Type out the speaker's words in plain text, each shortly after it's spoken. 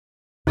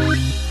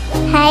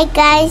Hi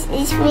guys,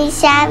 it's me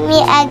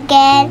Sammy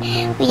again.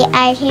 We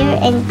are here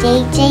in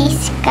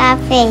JJ's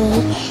Cafe.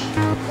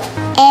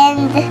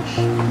 And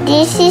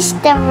this is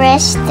the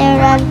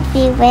restaurant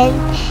we went.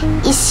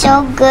 It's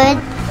so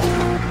good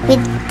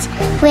with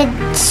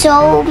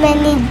so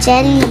many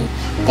jelly.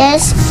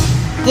 There's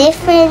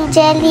different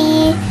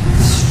jelly,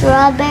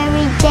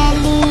 strawberry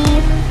jelly,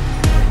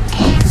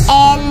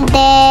 and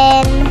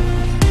then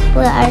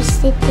we are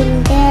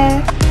sitting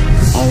there,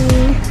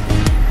 and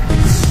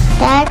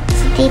that's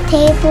the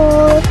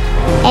table.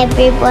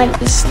 Everyone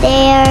is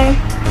there,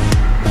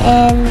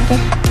 and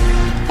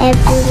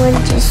everyone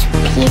just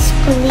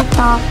peacefully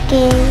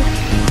talking,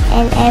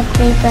 and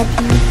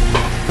everybody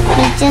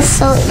is just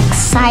so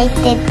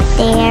excited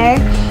there.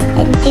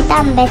 And Tita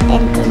Ambet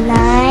and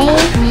Tinay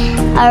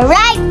are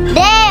right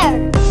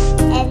there,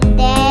 and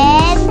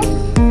then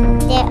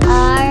they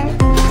are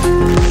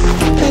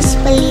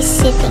peacefully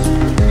sitting,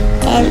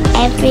 and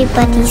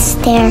everybody's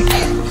there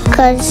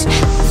because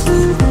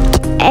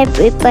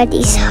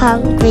everybody's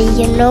hungry,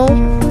 you know,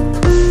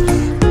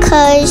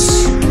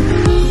 because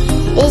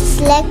it's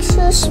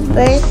Lexus'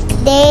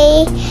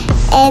 birthday,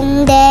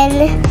 and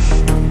then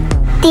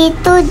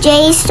Tito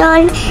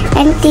Jason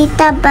and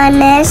Tita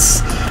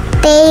Banes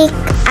take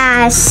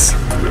us,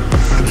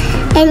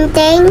 and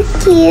thank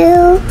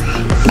you.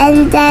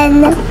 And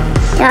then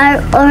they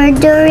are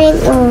ordering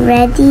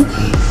already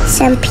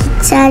some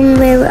pizza, and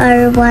we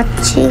are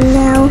watching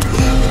now,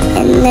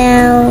 and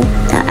now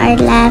they are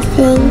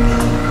laughing.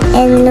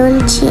 And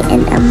Lunchi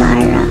and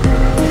Amara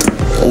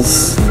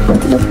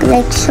look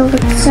like so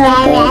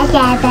excited.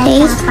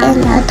 Faith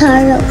and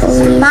Atara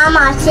always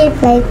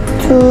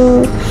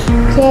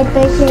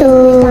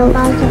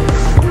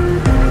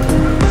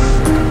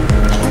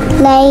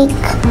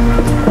like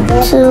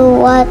to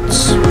watch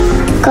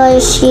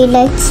because she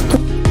likes to.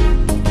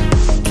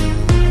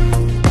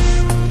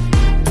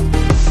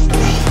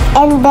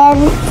 And then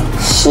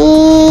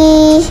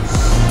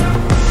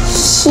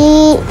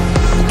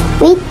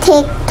we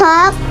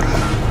TikTok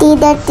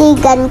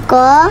tinatigan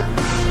ko,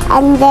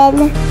 and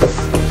then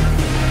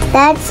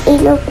that's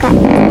Inuka,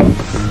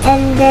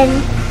 and then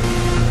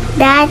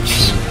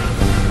that's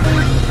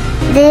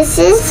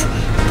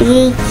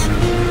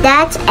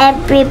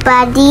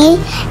everybody,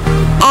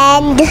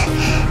 and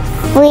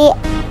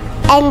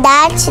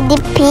that's the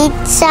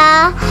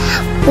pizza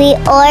we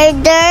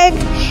ordered,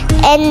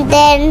 and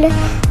then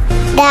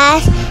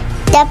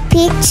the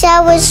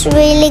pizza was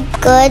really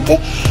good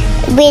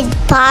with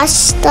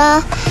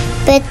pasta,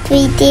 but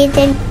we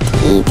didn't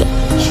eat it.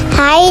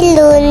 Hi,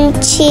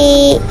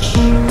 Lunchi.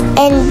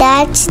 And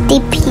that's the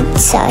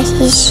pizza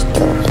he's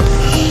doing.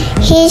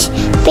 He's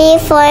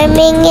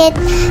performing it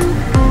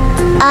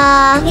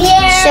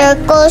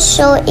circle,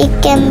 so it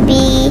can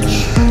be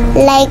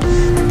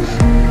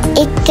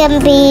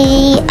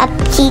a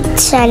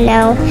pizza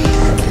now,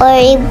 or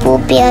it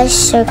will be a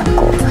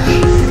circle.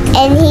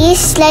 And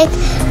he's like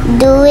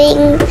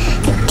doing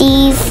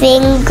the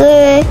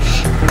finger,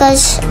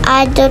 because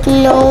I don't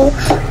know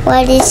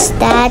what is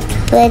that,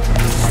 but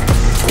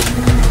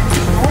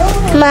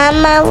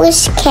Mama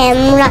was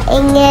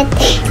cameraing it,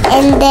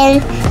 and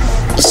then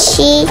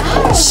she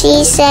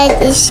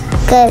said it's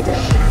good,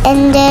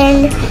 and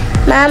then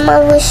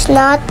Mama was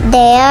not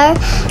there,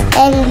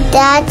 and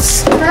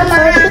that's for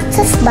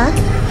pizzas ba?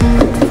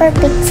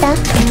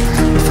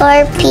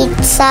 For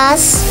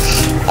pizzas,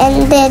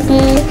 and then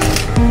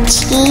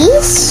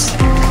cheese,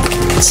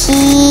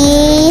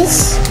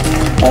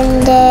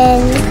 and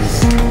then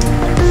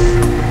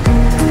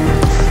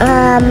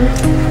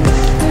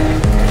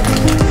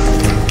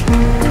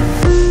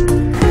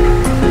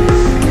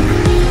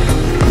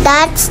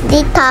that's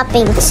the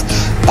toppings.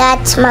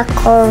 That's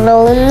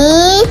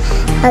macaroni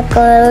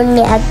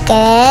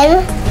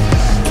again.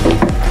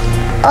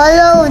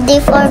 All of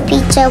the 4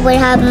 pizza will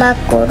have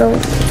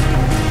macaroni.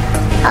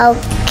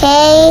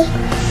 Okay,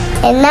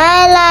 and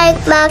I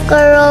like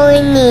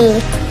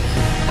macaroni.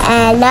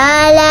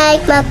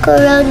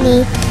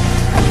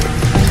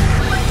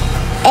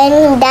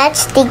 And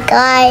that's the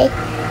guy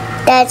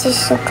that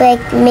is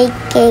like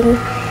making.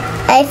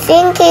 I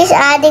think he's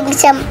adding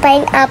some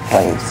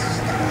pineapples.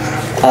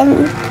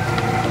 And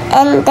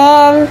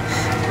then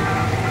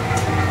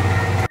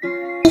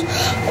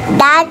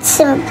that's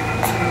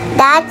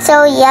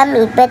so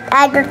yummy, but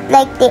I don't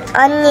like the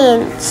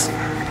onions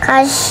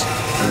because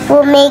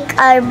we'll make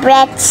our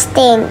breath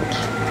stink.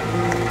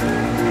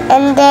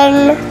 And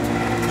then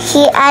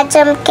he adds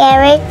some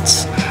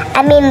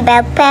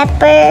bell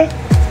pepper,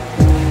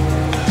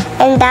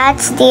 and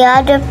that's the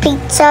other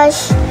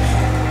pizzas,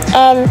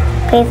 and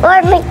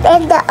perform it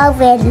in the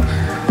oven.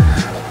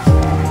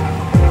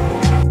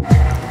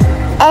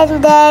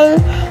 And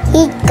then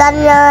he's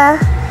gonna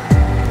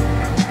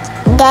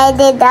get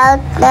it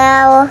out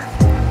now,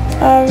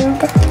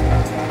 and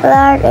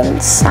we're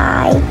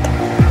inside.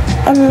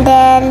 And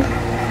then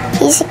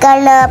he's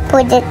gonna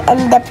put it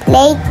in the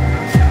plate,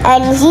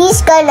 and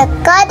he's gonna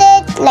cut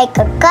it like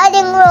a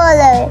cutting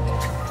roller.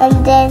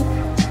 And then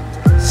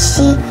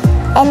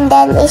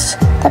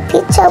the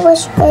pizza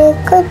was very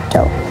good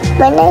though.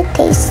 when I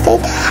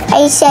tasted,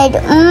 I said,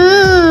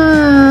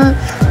 mmm.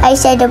 I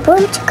said,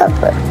 boom, chicka,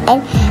 boom.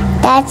 And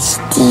that's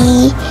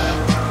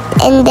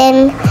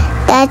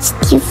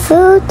the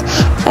food.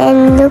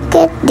 And look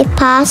at the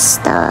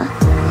pasta.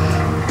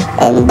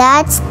 And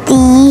that's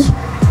the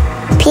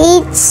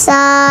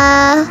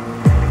pizza.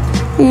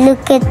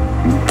 Look at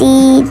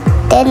the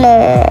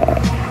dinner.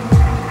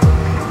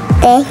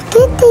 Thank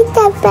you,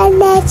 Tita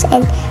Bennett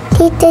and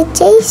Tita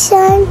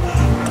Jason.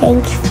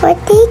 Thank you for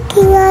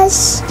taking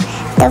us.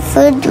 The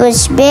food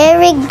was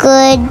very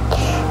good.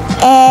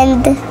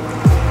 And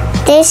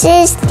this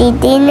is the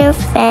dinner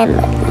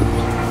family.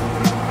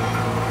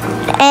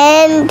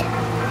 And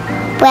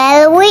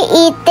while we're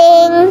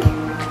eating,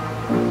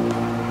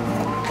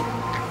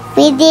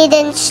 we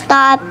didn't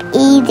stop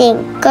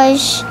eating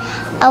because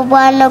I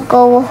want to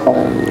go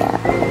home now.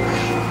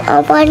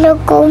 I want to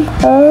go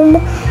home,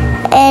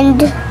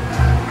 and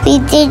we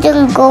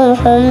didn't go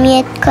home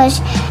yet because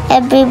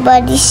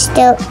everybody's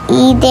still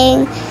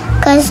eating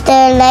because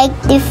they like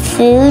the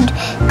food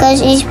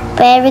because it's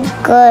very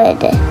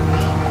good.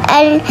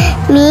 And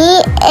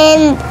me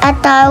and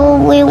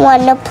Ataru, we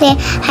want to play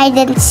hide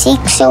and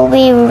seek, so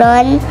we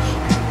run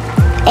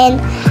and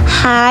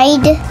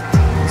hide.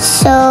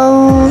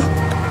 So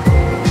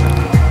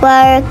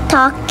we're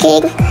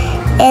talking,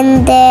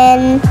 and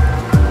then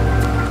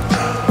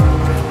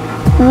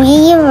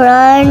we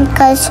run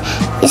because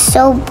it's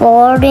so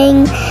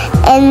boring.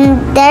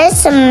 And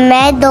there's a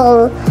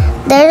medal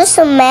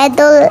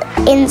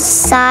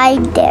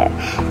inside there.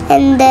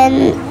 And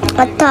then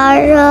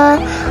Atara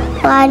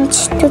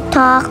wants to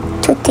talk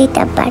to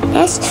Tita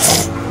Banes.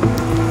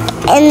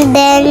 And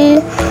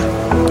then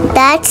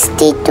that's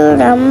Tito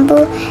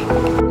Rambo.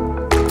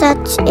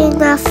 That's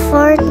enough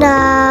for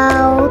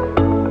now.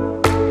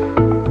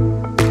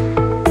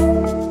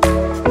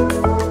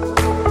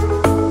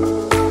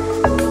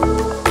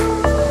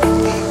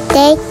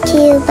 Thank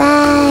you,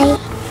 bye.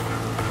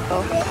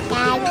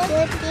 Thank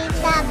you,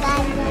 Tita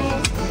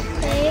Banes.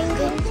 Thank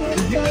you,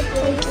 Tita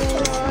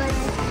Jason.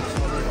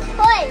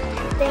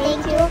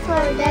 Thank you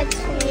for that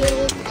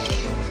sweet.